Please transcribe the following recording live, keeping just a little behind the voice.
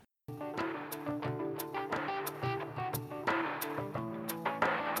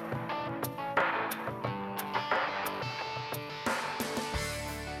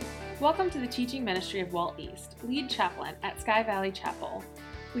Welcome to the teaching ministry of Walt East, lead chaplain at Sky Valley Chapel.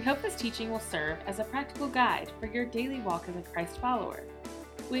 We hope this teaching will serve as a practical guide for your daily walk as a Christ follower.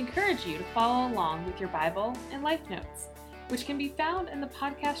 We encourage you to follow along with your Bible and life notes, which can be found in the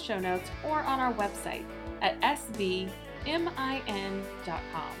podcast show notes or on our website at svmin.com.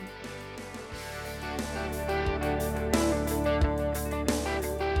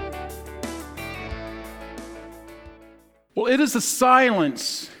 Well, it is the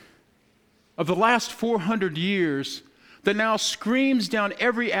silence of the last 400 years that now screams down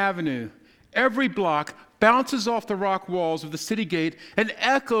every avenue, every block, bounces off the rock walls of the city gate, and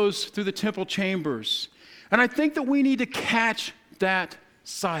echoes through the temple chambers. And I think that we need to catch that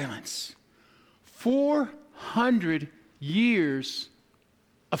silence. 400 years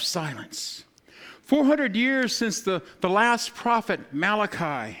of silence. 400 years since the last prophet,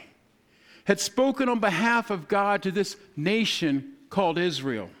 Malachi, had spoken on behalf of God to this nation called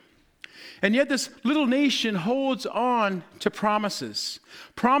Israel. And yet this little nation holds on to promises.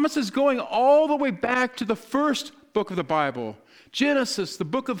 Promises going all the way back to the first book of the Bible, Genesis, the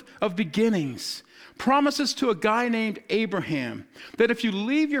book of beginnings. Promises to a guy named Abraham that if you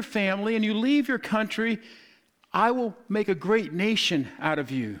leave your family and you leave your country, I will make a great nation out of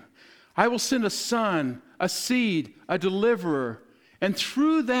you. I will send a son, a seed, a deliverer, and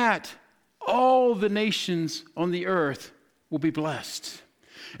through that, all the nations on the earth will be blessed.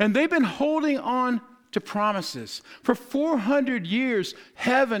 And they've been holding on to promises. For 400 years,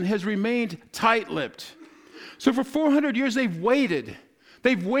 heaven has remained tight-lipped. So for 400 years, they've waited.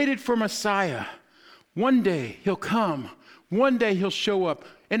 They've waited for Messiah. One day he'll come. One day he'll show up,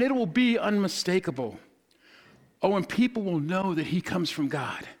 and it will be unmistakable. Oh, and people will know that he comes from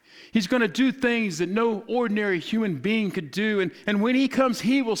God. He's going to do things that no ordinary human being could do. And when he comes,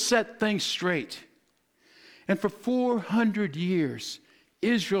 he will set things straight. And for 400 years,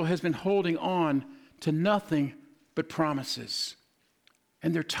 Israel has been holding on to nothing but promises.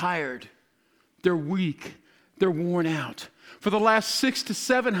 And they're tired. They're weak. They're worn out. For the last 600 to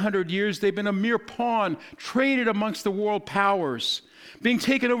 700 years, they've been a mere pawn traded amongst the world powers, being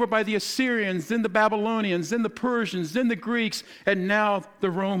taken over by the Assyrians, then the Babylonians, then the Persians, then the Greeks, and now the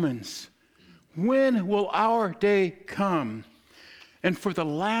Romans. When will our day come? And for the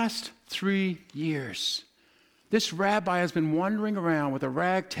last 3 years, this rabbi has been wandering around with a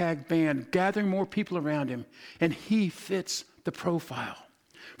ragtag band, gathering more people around him, and he fits the profile.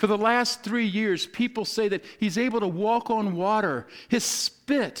 For the last 3 years, people say that he's able to walk on water. His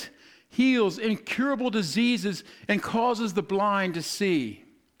spit heals incurable diseases and causes the blind to see.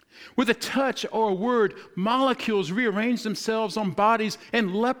 With a touch or a word, molecules rearrange themselves on bodies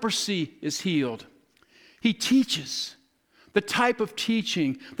and leprosy is healed. He teaches the type of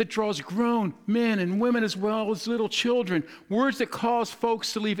teaching that draws grown men and women as well as little children, words that cause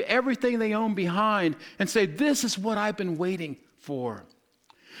folks to leave everything they own behind and say, this is what I've been waiting for.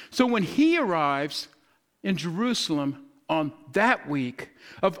 So when he arrives in Jerusalem on that week,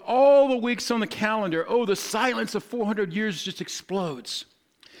 of all the weeks on the calendar, the silence of 400 years just explodes.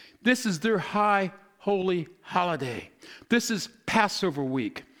 This is their high holy holiday. This is Passover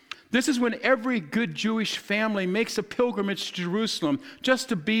week. This is when every good Jewish family makes a pilgrimage to Jerusalem just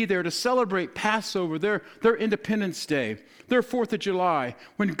to be there to celebrate Passover, their Independence Day, their 4th of July,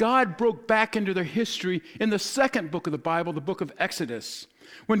 when God broke back into their history in the second book of the Bible, the book of Exodus.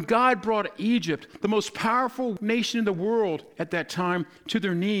 When God brought Egypt, the most powerful nation in the world at that time, to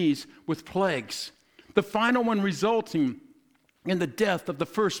their knees with plagues. The final one resulting in the death of the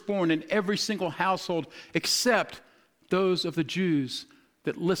firstborn in every single household except those of the Jews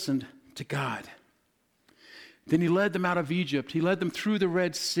that listened to God. Then he led them out of Egypt. He led them through the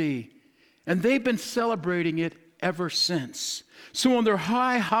Red Sea. And they've been celebrating it ever since. So on their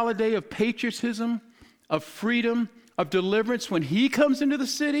high holiday of patriotism, of freedom, of deliverance, when he comes into the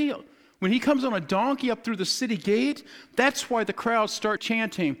city, when he comes on a donkey up through the city gate, that's why the crowds start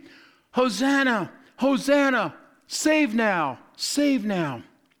chanting, Hosanna, Hosanna, save now, save now.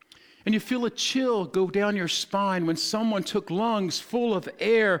 And you feel a chill go down your spine when someone took lungs full of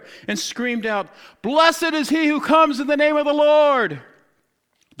air and screamed out, "Blessed is he who comes in the name of the Lord."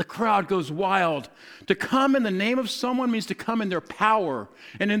 The crowd goes wild. To come in the name of someone means to come in their power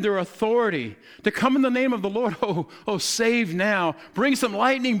and in their authority. To come in the name of the Lord, save now. Bring some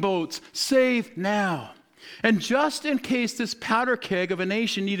lightning bolts, save now. And just in case this powder keg of a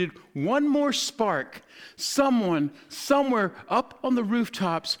nation needed one more spark, someone somewhere up on the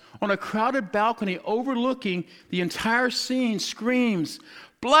rooftops on a crowded balcony overlooking the entire scene screams,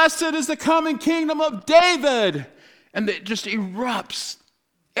 "Blessed is the coming kingdom of David!" And it just erupts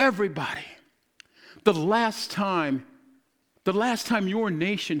everybody. The last time The last time your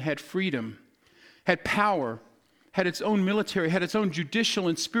nation had freedom, had power, had its own military, had its own judicial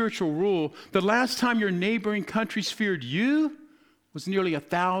and spiritual rule, the last time your neighboring countries feared you was nearly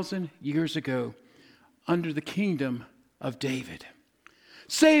 1,000 years ago under the kingdom of David.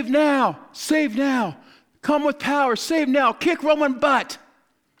 Save now, save now, come with power, save now, kick Roman butt.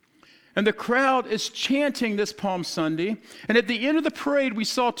 And the crowd is chanting this Palm Sunday. And at the end of the parade we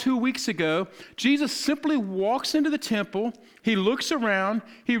saw 2 weeks ago, Jesus simply walks into the temple. He looks around.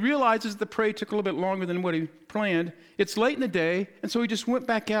 He realizes the parade took a little bit longer than what he planned. It's late in the day, and so he just went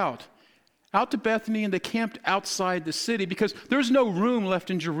back out to Bethany, and they camped outside the city because there's no room left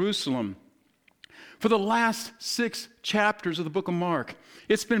in Jerusalem. For the last 6 chapters of the book of Mark,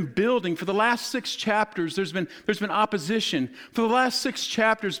 it's been building. For the last 6 chapters, there's been opposition. For the last 6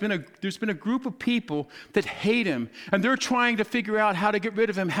 chapters, there's been a group of people that hate him, and they're trying to figure out how to get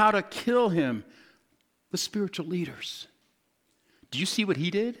rid of him, how to kill him. The spiritual leaders. Do you see what he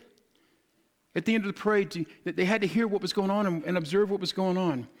did? At the end of the parade, they had to hear what was going on and observe what was going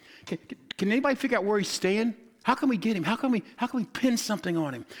on. Can anybody figure out where he's staying? How can we get him? How can we pin something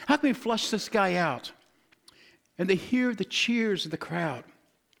on him? How can we flush this guy out? And they hear the cheers of the crowd.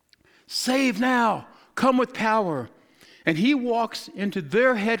 Save now, come with power. And he walks into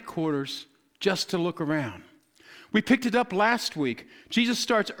their headquarters just to look around. We picked it up last week. Jesus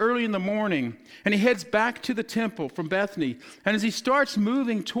starts early in the morning, and he heads back to the temple from Bethany. And as he starts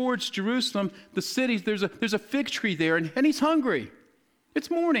moving towards Jerusalem, the city, there's a fig tree there, and he's hungry. It's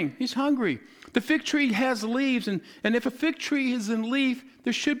morning. He's hungry. The fig tree has leaves, and if a fig tree is in leaf,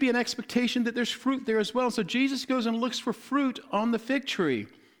 there should be an expectation that there's fruit there as well. So Jesus goes and looks for fruit on the fig tree,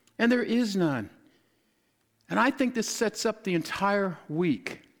 and there is none. And I think this sets up the entire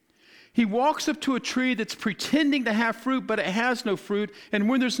week. He walks up to a tree that's pretending to have fruit, but it has no fruit. And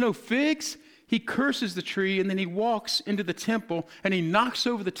when there's no figs, he curses the tree, and then he walks into the temple, and he knocks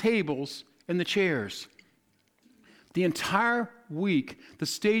over the tables and the chairs. The entire week, the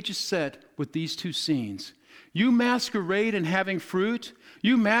stage is set with these 2 scenes. You masquerade in having fruit.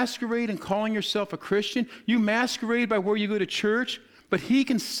 You masquerade in calling yourself a Christian. You masquerade by where you go to church. But he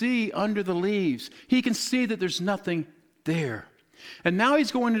can see under the leaves. He can see that there's nothing there. And now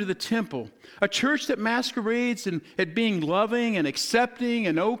he's going into the temple, a church that masquerades at being loving and accepting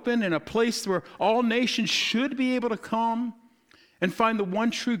and open, and a place where all nations should be able to come and find the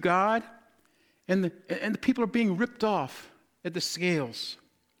one true God. And the people are being ripped off at the scales.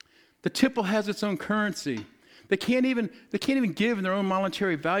 The temple has its own currency. They can't even give their own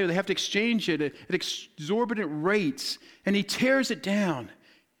monetary value. They have to exchange it at exorbitant rates. And he tears it down.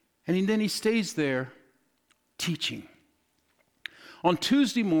 And then he stays there teaching. On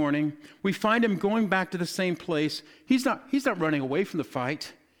Tuesday morning, we find him going back to the same place. He's not running away from the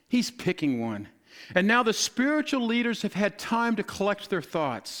fight. He's picking one. And now the spiritual leaders have had time to collect their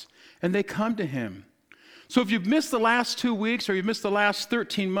thoughts, and they come to him. So if you've missed the last 2 weeks or you've missed the last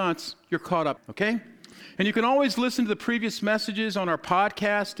 13 months, you're caught up, okay? And you can always listen to the previous messages on our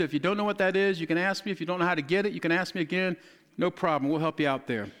podcast. If you don't know what that is, you can ask me. If you don't know how to get it, you can ask me again. No problem. We'll help you out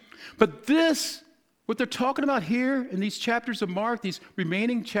there. But what they're talking about here in these chapters of Mark, these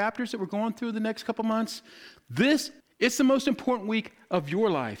remaining chapters that we're going through the next couple months, it's the most important week of your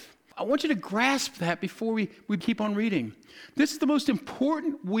life. I want you to grasp that before we keep on reading. This is the most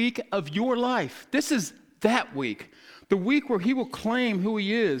important week of your life. This is that week, the week where he will claim who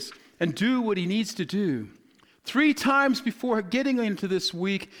he is and do what he needs to do. 3 times before getting into this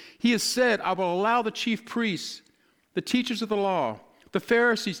week, he has said, I will allow the chief priests, the teachers of the law, the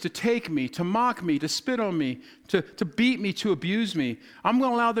Pharisees to take me, to mock me, to spit on me, to beat me, to abuse me. I'm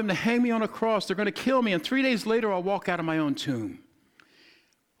going to allow them to hang me on a cross. They're going to kill me, and 3 days later I'll walk out of my own tomb.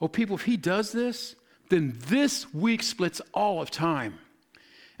 Oh, people, if he does this, then this week splits all of time.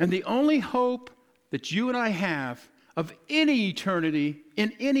 And the only hope that you and I have of any eternity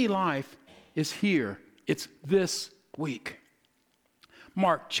in any life is here. It's this week.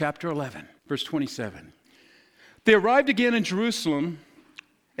 Mark chapter 11, verse 27. They arrived again in Jerusalem,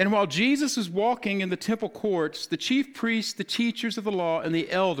 and while Jesus was walking in the temple courts, the chief priests, the teachers of the law, and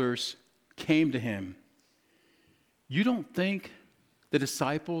the elders came to him. You don't think the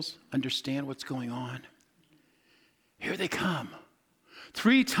disciples understand what's going on? Here they come.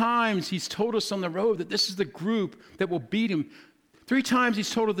 3 times he's told us on the road that this is the group that will beat him. 3 times he's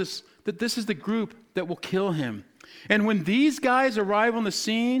told us that this is the group that will kill him. And when these guys arrive on the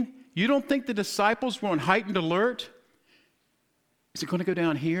scene, you don't think the disciples were on heightened alert? Is it going to go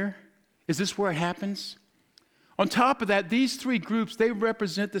down here? Is this where it happens? On top of that, these 3 groups, they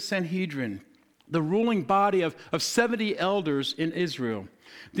represent the Sanhedrin, the ruling body of 70 elders in Israel.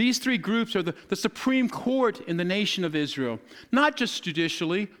 These three groups are the supreme court in the nation of Israel, not just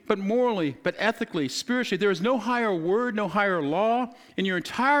judicially, but morally, but ethically, spiritually. There is no higher word, no higher law in your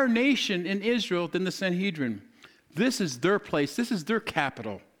entire nation in Israel than the Sanhedrin. This is their place. This is their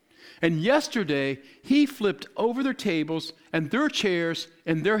capital. And yesterday, he flipped over their tables and their chairs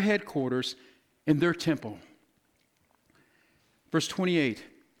and their headquarters in their temple. Verse 28,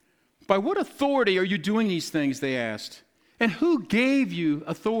 by what authority are you doing these things, they asked. And who gave you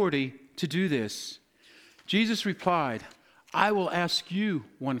authority to do this? Jesus replied, I will ask you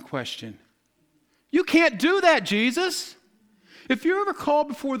one question. You can't do that, Jesus. If you're ever called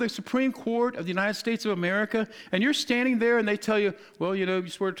before the Supreme Court of the United States of America and you're standing there and they tell you, well, you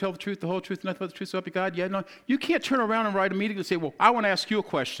swear to tell the truth, the whole truth, nothing but the truth, so help you God. Yeah, no, you can't turn around and write immediately and say, well, I want to ask you a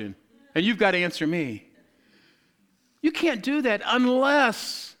question and you've got to answer me. You can't do that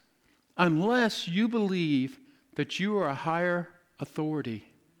unless you believe that you are a higher authority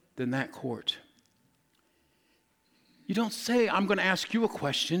than that court. You don't say, I'm going to ask you a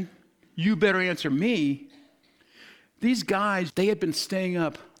question. You better answer me. These guys, they had been staying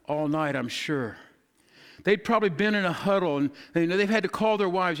up all night, I'm sure. They'd probably been in a huddle, and they've had to call their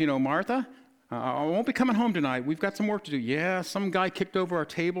wives, Martha, I won't be coming home tonight. We've got some work to do. Yeah, some guy kicked over our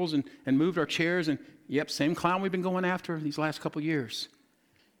tables and moved our chairs, and yep, same clown we've been going after these last couple years.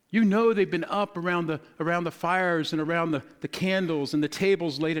 They've been up around the fires and around the candles and the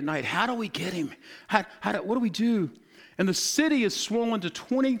tables late at night. How do we get him? What do we do? And the city is swollen to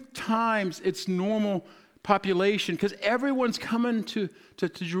 20 times its normal population because everyone's coming to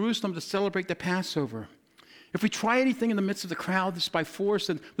Jerusalem to celebrate the Passover. If we try anything in the midst of the crowd, this by force,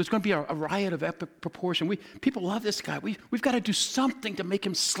 then there's going to be a riot of epic proportion. People love this guy. We've got to do something to make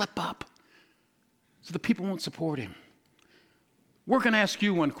him slip up so the people won't support him. We're going to ask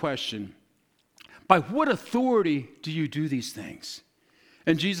you one question. By what authority do you do these things?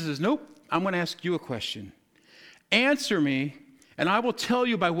 And Jesus says, nope, I'm going to ask you a question. Answer me, and I will tell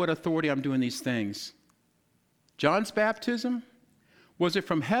you by what authority I'm doing these things. John's baptism, was it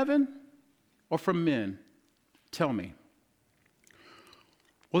from heaven or from men? Tell me.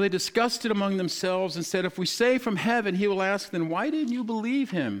 Well, they discussed it among themselves and said, if we say from heaven, he will ask, then why didn't you believe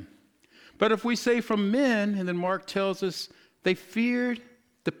him? But if we say from men, and then Mark tells us, they feared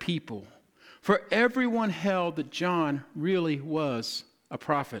the people, for everyone held that John really was a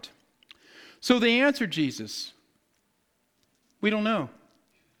prophet. So they answered Jesus, we don't know.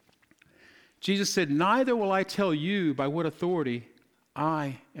 Jesus said, neither will I tell you by what authority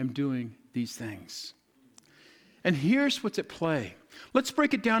I am doing these things. And here's what's at play. Let's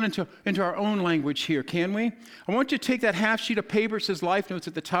break it down into our own language here, can we? I want you to take that half sheet of paper, it says Life Notes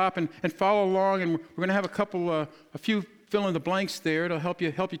at the top, and follow along, and we're going to have a few fill in the blanks there. It'll help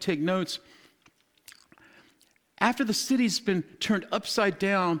you take notes. After the city's been turned upside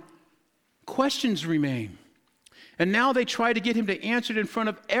down, questions remain. And now they try to get him to answer it in front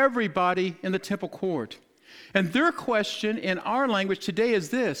of everybody in the temple court. And their question in our language today is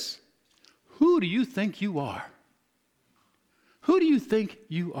this: who do you think you are? Who do you think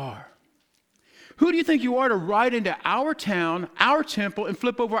you are? Who do you think you are to ride into our town, our temple, and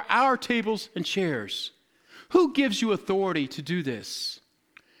flip over our tables and chairs? Who gives you authority to do this?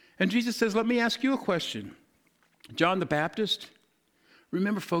 And Jesus says, let me ask you a question. John the Baptist,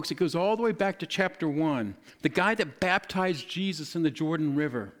 remember, folks, it goes all the way back to chapter 1. The guy that baptized Jesus in the Jordan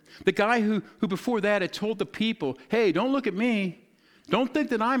River. The guy who before that had told the people, hey, don't look at me. Don't think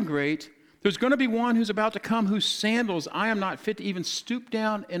that I'm great. There's going to be one who's about to come whose sandals I am not fit to even stoop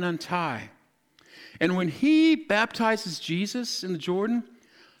down and untie. And when he baptizes Jesus in the Jordan,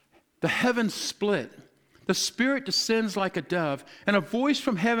 the heavens split. The Spirit descends like a dove, and a voice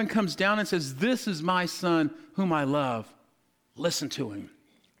from heaven comes down and says, this is my Son whom I love. Listen to him.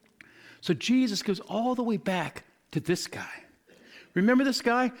 So Jesus goes all the way back to this guy. Remember this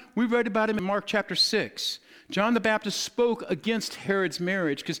guy? We read about him in Mark chapter 6. John the Baptist spoke against Herod's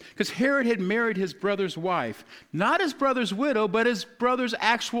marriage because Herod had married his brother's wife. Not his brother's widow, but his brother's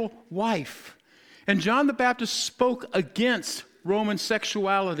actual wife. And John the Baptist spoke against Roman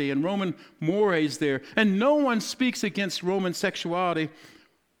sexuality and Roman mores there. And no one speaks against Roman sexuality.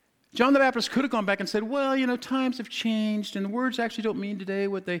 John the Baptist could have gone back and said, well, times have changed and the words actually don't mean today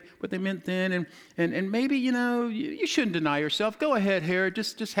what they meant then. And maybe, you shouldn't deny yourself. Go ahead, Herod,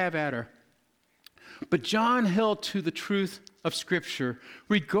 just have at her. But John held to the truth of Scripture,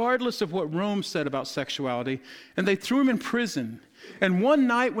 regardless of what Rome said about sexuality, and they threw him in prison. And one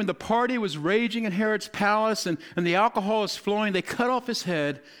night when the party was raging in Herod's palace and the alcohol is flowing, they cut off his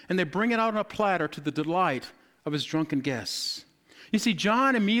head and they bring it out on a platter to the delight of his drunken guests. You see,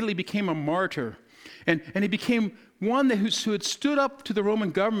 John immediately became a martyr And he became one who had stood up to the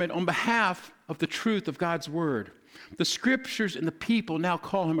Roman government on behalf of the truth of God's word. The scriptures and the people now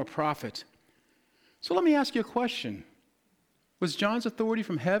call him a prophet. So let me ask you a question. Was John's authority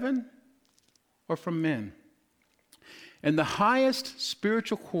from heaven or from men? And the highest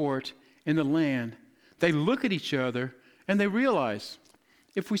spiritual court in the land, they look at each other and they realize,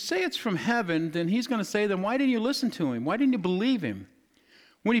 if we say it's from heaven, then he's going to say, then why didn't you listen to him? Why didn't you believe him?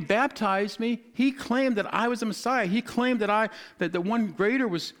 When he baptized me, he claimed that I was the Messiah. He claimed that the one greater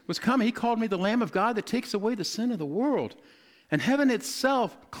was coming. He called me the Lamb of God that takes away the sin of the world. And heaven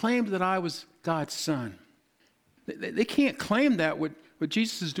itself claimed that I was God's son. They can't claim that what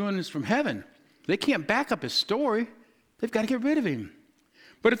Jesus is doing is from heaven. They can't back up his story. They've got to get rid of him.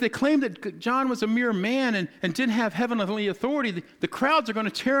 But if they claim that John was a mere man and didn't have heavenly authority, the crowds are going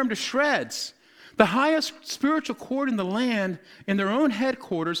to tear him to shreds. The highest spiritual court in the land, in their own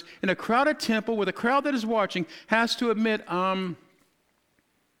headquarters, in a crowded temple with a crowd that is watching, has to admit,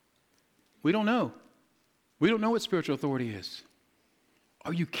 we don't know. We don't know what spiritual authority is.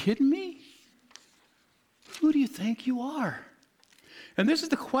 Are you kidding me? Who do you think you are? And this is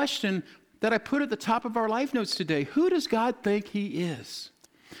the question that I put at the top of our life notes today. Who does God think he is?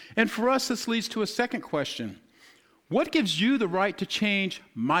 And for us, this leads to a second question. What gives you the right to change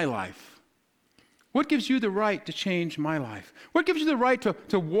my life? What gives you the right to change my life? What gives you the right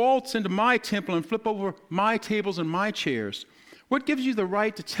to waltz into my temple and flip over my tables and my chairs? What gives you the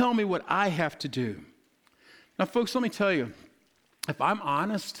right to tell me what I have to do? Now, folks, let me tell you, if I'm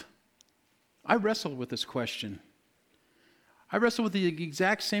honest, I wrestle with this question. I wrestle with the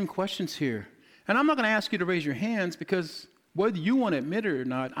exact same questions here. And I'm not going to ask you to raise your hands because whether you want to admit it or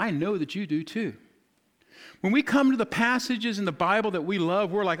not, I know that you do too. When we come to the passages in the Bible that we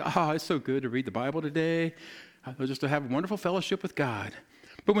love, we're like, oh, it's so good to read the Bible today, just to have a wonderful fellowship with God.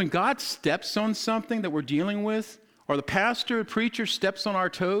 But when God steps on something that we're dealing with, or the pastor or preacher steps on our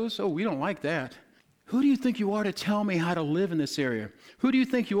toes, oh, we don't like that. Who do you think you are to tell me how to live in this area? Who do you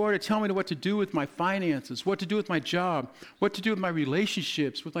think you are to tell me what to do with my finances, what to do with my job, what to do with my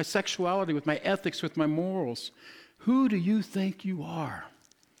relationships, with my sexuality, with my ethics, with my morals? Who do you think you are?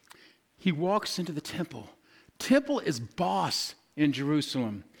 He walks into the temple. Temple is boss in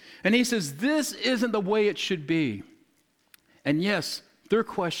Jerusalem. And he says, this isn't the way it should be. And yes, their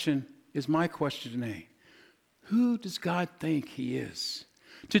question is my question today. Who does God think he is?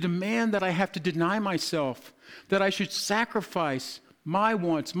 To demand that I have to deny myself, that I should sacrifice my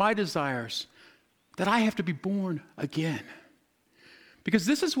wants, my desires, that I have to be born again. Because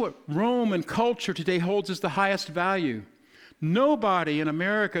this is what Rome and culture today holds as the highest value. Nobody in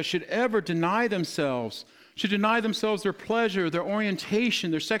America should ever deny themselves, their pleasure, their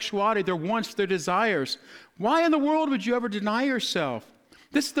orientation, their sexuality, their wants, their desires. Why in the world would you ever deny yourself?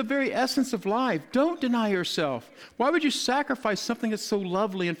 This is the very essence of life. Don't deny yourself. Why would you sacrifice something that's so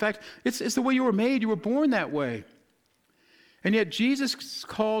lovely? In fact, it's the way you were made. You were born that way. And yet Jesus'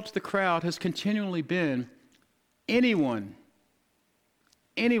 call to the crowd has continually been anyone.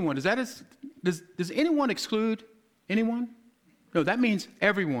 Anyone. Does anyone exclude anyone? No, that means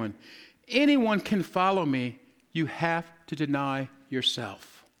everyone. Anyone can follow me. You have to deny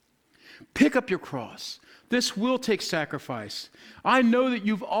yourself. Pick up your cross. This will take sacrifice. I know that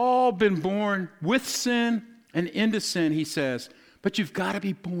you've all been born with sin and into sin, he says, but you've got to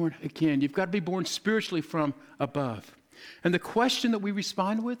be born again. You've got to be born spiritually from above. And the question that we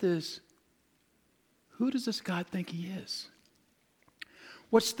respond with is, who does this God think he is?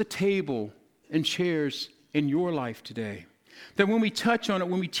 What's the table and chairs in your life today? That when we touch on it,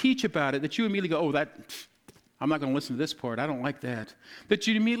 when we teach about it, that you immediately go, I'm not going to listen to this part. I don't like that. That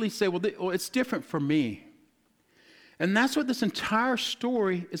you immediately say, well, it's different for me. And that's what this entire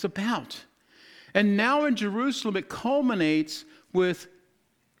story is about. And now in Jerusalem, it culminates with,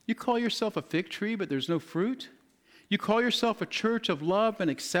 you call yourself a fig tree, but there's no fruit. You call yourself a church of love and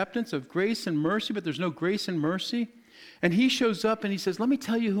acceptance, of grace and mercy, but there's no grace and mercy. And he shows up and he says, let me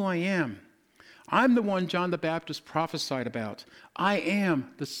tell you who I am. I'm the one John the Baptist prophesied about. I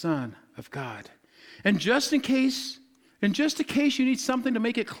am the Son of God. And just in case you need something to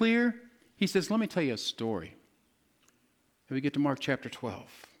make it clear, he says, let me tell you a story. And we get to Mark chapter 12.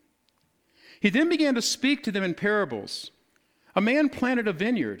 He then began to speak to them in parables. A man planted a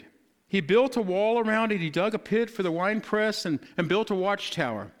vineyard. He built a wall around it. He dug a pit for the winepress and built a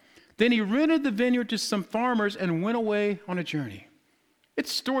watchtower. Then he rented the vineyard to some farmers and went away on a journey.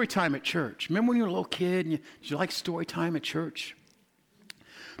 It's story time at church. Remember when you were a little kid and you like story time at church?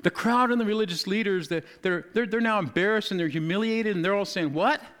 The crowd and the religious leaders, they're now embarrassed and they're humiliated and they're all saying,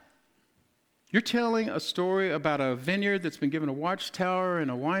 what? You're telling a story about a vineyard that's been given a watchtower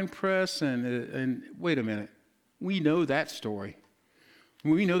and a wine press, and wait a minute. We know that story.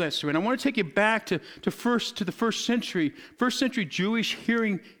 We know that story. And I want to take you back to the first century Jewish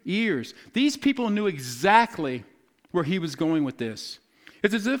hearing ears. These people knew exactly where he was going with this.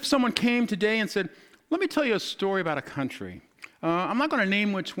 It's as if someone came today and said, let me tell you a story about a country. I'm not going to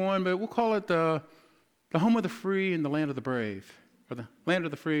name which one, but we'll call it the home of the free and the land of the brave, or the land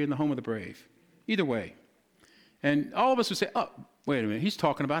of the free and the home of the brave. Either way. And all of us would say, oh, wait a minute, he's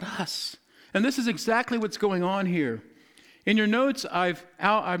talking about us. And this is exactly what's going on here. In your notes, I've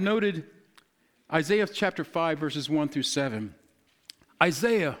noted Isaiah chapter 5, verses 1 through 7.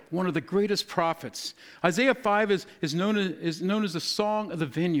 Isaiah, one of the greatest prophets. Isaiah 5 is known as the song of the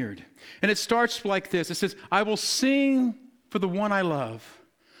vineyard. And it starts like this. It says, I will sing for the one I love,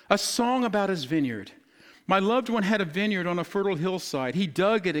 a song about his vineyard. My loved one had a vineyard on a fertile hillside. He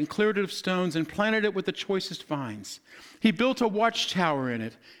dug it and cleared it of stones and planted it with the choicest vines. He built a watchtower in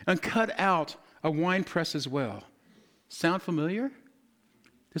it and cut out a wine press as well. Sound familiar?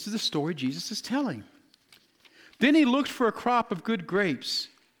 This is the story Jesus is telling. Then he looked for a crop of good grapes,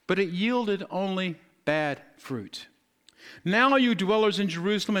 but it yielded only bad fruit. Now, you dwellers in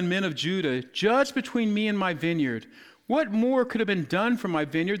Jerusalem and men of Judah, judge between me and my vineyard. What more could have been done for my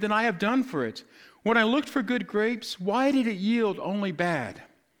vineyard than I have done for it? When I looked for good grapes, why did it yield only bad?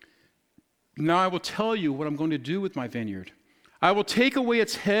 Now I will tell you what I'm going to do with my vineyard. I will take away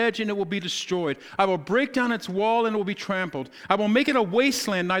its hedge and it will be destroyed. I will break down its wall and it will be trampled. I will make it a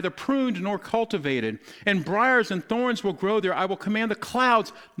wasteland, neither pruned nor cultivated. And briars and thorns will grow there. I will command the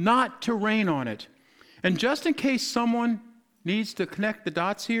clouds not to rain on it. And just in case someone needs to connect the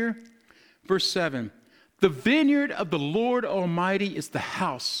dots here, verse 7, the vineyard of the Lord Almighty is the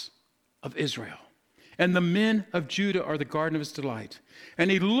house of Israel, and the men of Judah are the garden of his delight. And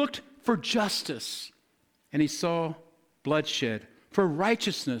he looked for justice, and he saw bloodshed, for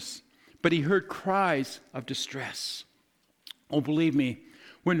righteousness, but he heard cries of distress. Oh, believe me,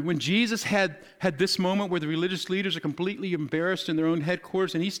 when Jesus had this moment where the religious leaders are completely embarrassed in their own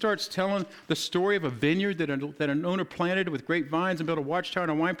headquarters, and he starts telling the story of a vineyard that an owner planted with grapevines and built a watchtower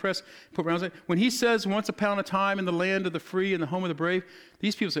and a wine press, put around it. When he says, once upon a time in the land of the free and the home of the brave,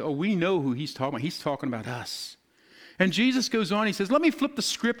 these people say, oh, we know who he's talking about. He's talking about us. And Jesus goes on, he says, let me flip the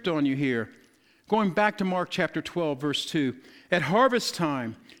script on you here. Going back to Mark chapter 12, verse 2. At harvest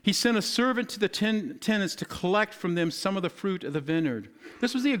time, he sent a servant to the tenants to collect from them some of the fruit of the vineyard.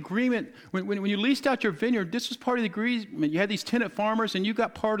 This was the agreement. When you leased out your vineyard, this was part of the agreement. You had these tenant farmers, and you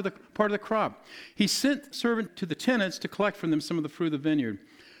got part of the crop. He sent the servant to the tenants to collect from them some of the fruit of the vineyard.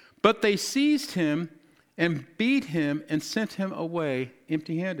 But they seized him and beat him and sent him away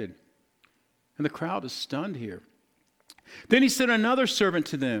empty-handed. And the crowd is stunned here. Then he sent another servant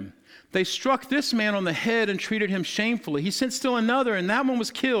to them. They struck this man on the head and treated him shamefully. He sent still another, and that one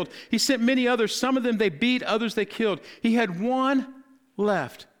was killed. He sent many others. Some of them they beat, others they killed. He had one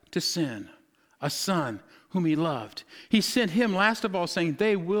left to send, a son whom he loved. He sent him last of all, saying,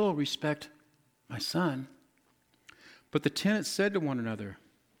 they will respect my son. But the tenants said to one another,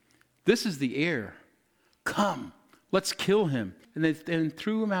 this is the heir. Come, let's kill him. And they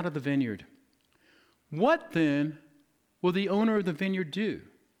threw him out of the vineyard. What then will the owner of the vineyard do?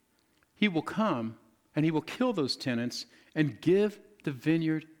 He will come and he will kill those tenants and give the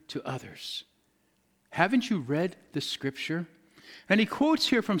vineyard to others. Haven't you read the scripture? And he quotes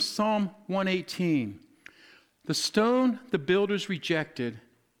here from Psalm 118. The stone the builders rejected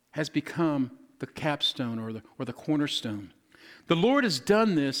has become the capstone or the cornerstone. The Lord has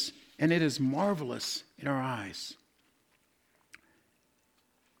done this, and it is marvelous in our eyes.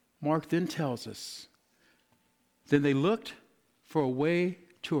 Mark then tells us, then they looked for a way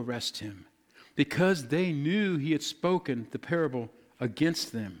to arrest him, because they knew he had spoken the parable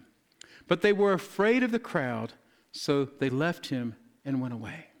against them. But they were afraid of the crowd, so they left him and went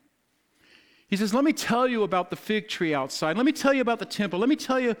away. He says, let me tell you about the fig tree outside. Let me tell you about the temple. Let me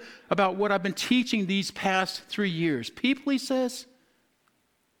tell you about what I've been teaching these past 3 years. People, he says,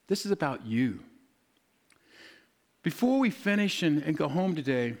 this is about you. Before we finish and go home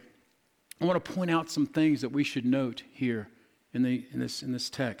today, I want to point out some things that we should note here in this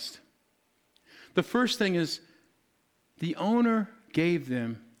text. The first thing is the owner gave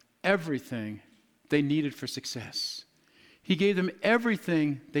them everything they needed for success. He gave them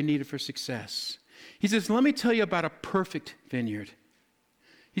everything they needed for success. He says, let me tell you about a perfect vineyard.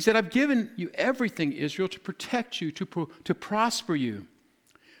 He said, I've given you everything, Israel, to protect you, to prosper you.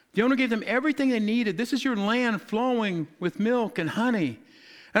 The owner gave them everything they needed. This is your land flowing with milk and honey.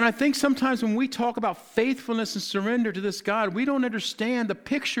 And I think sometimes when we talk about faithfulness and surrender to this God, we don't understand the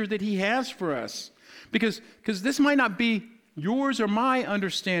picture that he has for us. Because this might not be yours or my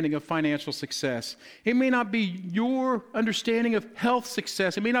understanding of financial success. It may not be your understanding of health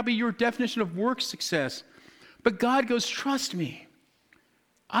success. It may not be your definition of work success. But God goes, trust me.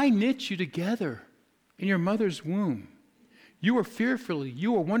 I knit you together in your mother's womb. You are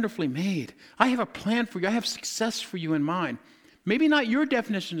wonderfully made. I have a plan for you. I have success for you in mind. Maybe not your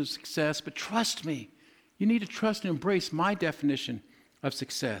definition of success, but trust me. You need to trust and embrace my definition of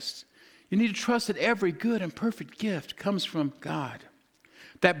success. You need to trust that every good and perfect gift comes from God.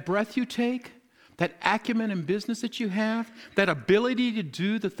 That breath you take, that acumen in business that you have, that ability to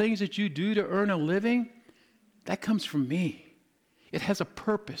do the things that you do to earn a living, that comes from me. It has a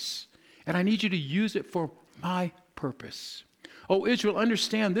purpose, and I need you to use it for my purpose. Oh, Israel,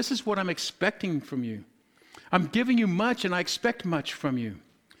 understand, this is what I'm expecting from you. I'm giving you much, and I expect much from you.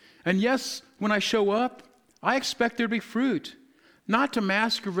 And yes, when I show up, I expect there to be fruit. Not to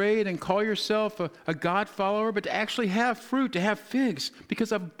masquerade and call yourself a God follower, but to actually have fruit, to have figs,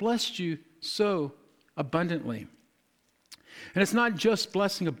 because I've blessed you so abundantly. And it's not just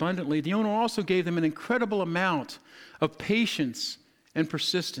blessing abundantly. The owner also gave them an incredible amount of patience and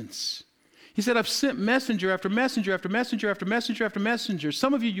persistence. He said, I've sent messenger after messenger after messenger after messenger after messenger.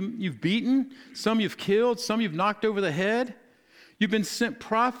 Some of you've beaten, some you've killed, some you've knocked over the head. You've been sent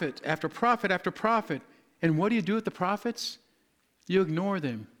prophet after prophet after prophet. And what do you do with the prophets? You ignore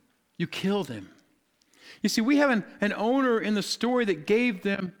them. You kill them. You see, we have an owner in the story that gave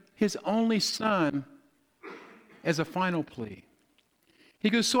them his only son as a final plea. He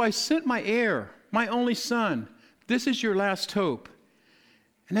goes, so I sent my heir, my only son. This is your last hope.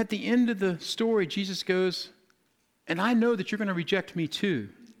 And at the end of the story, Jesus goes, and I know that you're going to reject me too.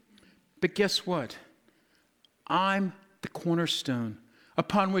 But guess what? I'm the cornerstone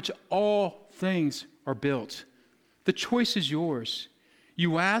upon which all things are built. The choice is yours.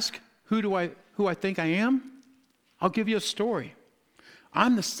 You ask, who I think I am? I'll give you a story.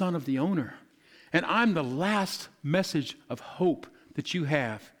 I'm the son of the owner, and I'm the last message of hope that you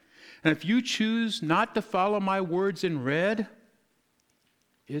have. And if you choose not to follow my words in red,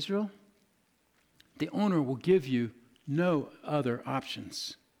 Israel, the owner will give you no other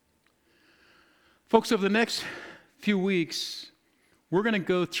options. Folks, over the next few weeks, we're going to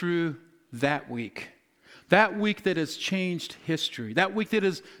go through that week. That week that has changed history. That week that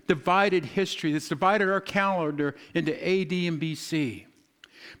has divided history, that's divided our calendar into AD and BC.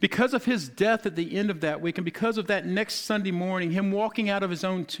 Because of his death at the end of that week, and because of that next Sunday morning, him walking out of his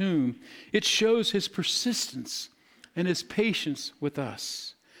own tomb, it shows his persistence and his patience with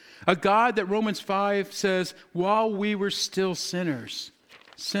us. A God that Romans 5 says, while we were still sinners,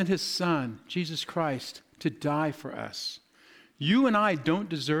 sent his Son, Jesus Christ, to die for us. You and I don't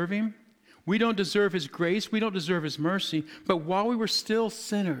deserve him. We don't deserve his grace. We don't deserve his mercy. But while we were still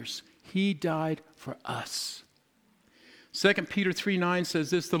sinners, he died for us. 2 Peter 3:9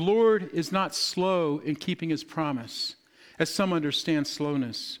 says this, the Lord is not slow in keeping his promise, as some understand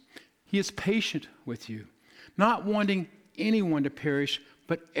slowness. He is patient with you, not wanting anyone to perish,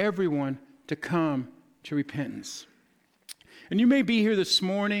 but everyone to come to repentance. And you may be here this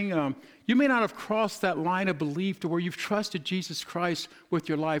morning, you may not have crossed that line of belief to where you've trusted Jesus Christ with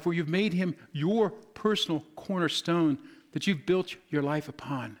your life, where you've made him your personal cornerstone that you've built your life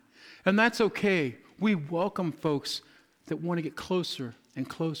upon. And that's okay. We welcome folks that want to get closer and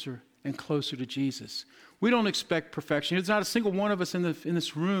closer and closer to Jesus. We don't expect perfection. There's not a single one of us in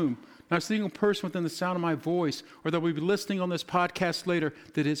this room, not a single person within the sound of my voice, or that will be listening on this podcast later,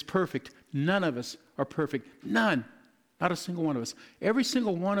 that is perfect. None of us are perfect. None. Not a single one of us. Every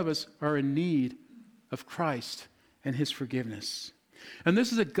single one of us are in need of Christ and his forgiveness. And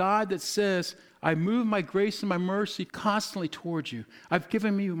this is a God that says, I move my grace and my mercy constantly towards you. I've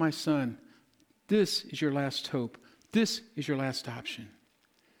given you my Son. This is your last hope. This is your last option.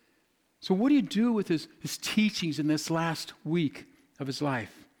 So what do you do with his teachings in this last week of his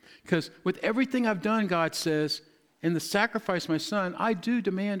life? Because with everything I've done, God says, in the sacrifice of my Son, I do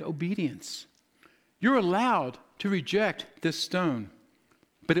demand obedience. You're allowed to reject this stone,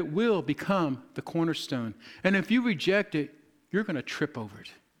 but it will become the cornerstone. And if you reject it, you're going to trip over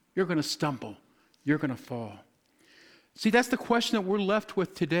it. You're going to stumble. You're going to fall. See, that's the question that we're left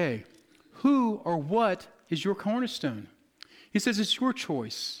with today. Who or what is your cornerstone? He says it's your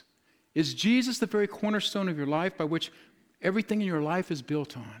choice. Is Jesus the very cornerstone of your life by which everything in your life is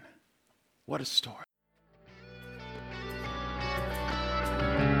built on? What a story.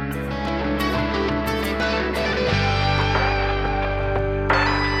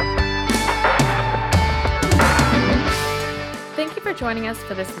 Thank you for joining us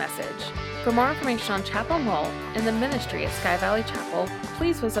for this message. For more information on Chapel Mole and the ministry at Sky Valley Chapel,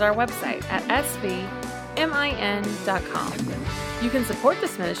 please visit our website at svmin.com. You can support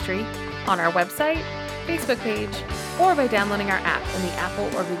this ministry on our website, Facebook page, or by downloading our app in the Apple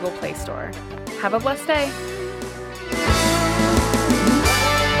or Google Play Store. Have a blessed day.